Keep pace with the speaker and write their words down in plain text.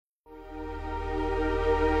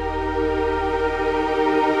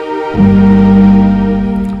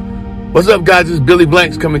What's up, guys? It's Billy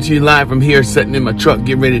Blanks coming to you live from here, sitting in my truck,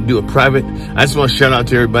 getting ready to do a private. I just want to shout out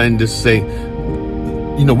to everybody and just say,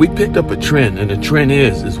 you know, we picked up a trend, and the trend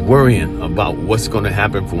is worrying about what's going to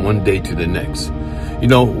happen from one day to the next. You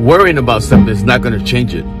know, worrying about something is not going to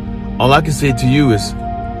change it. All I can say to you is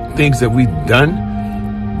things that we've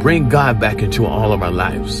done, bring God back into all of our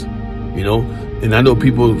lives. You know, and I know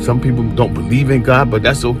some people don't believe in God, but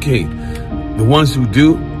that's okay. The ones who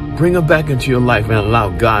do, bring them back into your life and allow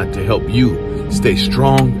God to help you stay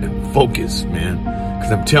strong and focused, man.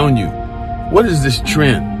 Because I'm telling you, what is this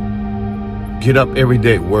trend? Get up every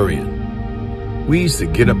day worrying. We used to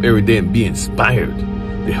get up every day and be inspired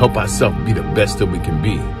to help ourselves be the best that we can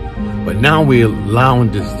be. But now we're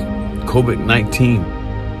allowing this COVID-19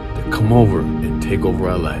 to come over and take over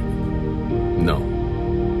our life. No.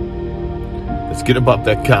 Let's get up off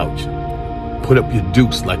that couch. Put up your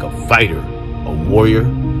dukes like a fighter, a warrior,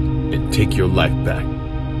 and take your life back.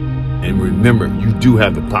 And remember, you do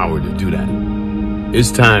have the power to do that.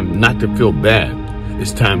 It's time not to feel bad.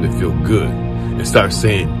 It's time to feel good and start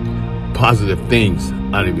saying positive things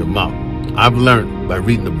out of your mouth. I've learned by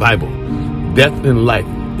reading the Bible, death and life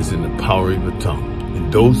is in the power of the tongue,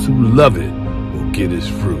 and those who love it will get its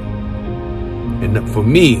fruit. And for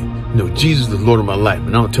me, you know, Jesus is Lord of my life,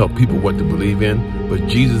 and I don't tell people what to believe in, but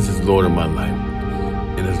Jesus is Lord of my life.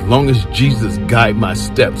 And as long as Jesus guides my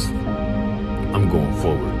steps, I'm going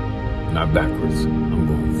forward, not backwards. I'm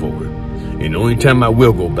going forward. And the only time I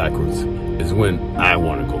will go backwards is when I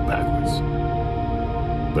want to go backwards.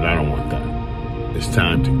 But I don't want that. It's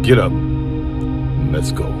time to get up and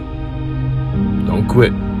let's go. Don't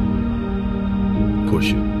quit.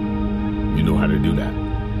 Push it. You know how to do that.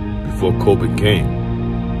 Before COVID came,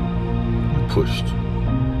 you pushed.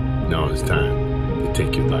 Now it's time to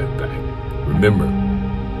take your life back. Remember,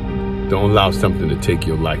 don't allow something to take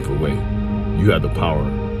your life away. You have the power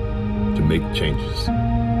to make changes.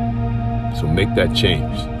 So make that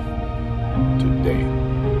change today.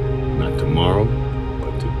 Not tomorrow,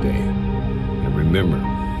 but today. And remember,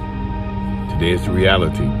 today is the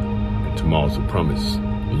reality, and tomorrow's a promise,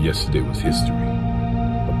 and yesterday was history.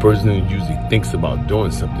 A person who usually thinks about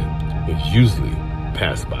doing something is usually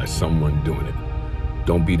passed by someone doing it.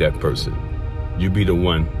 Don't be that person. You be the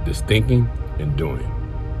one that's thinking and doing,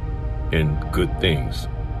 and good things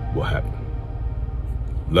will happen.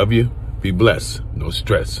 Love you. Be blessed. No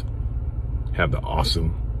stress. Have an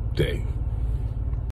awesome day.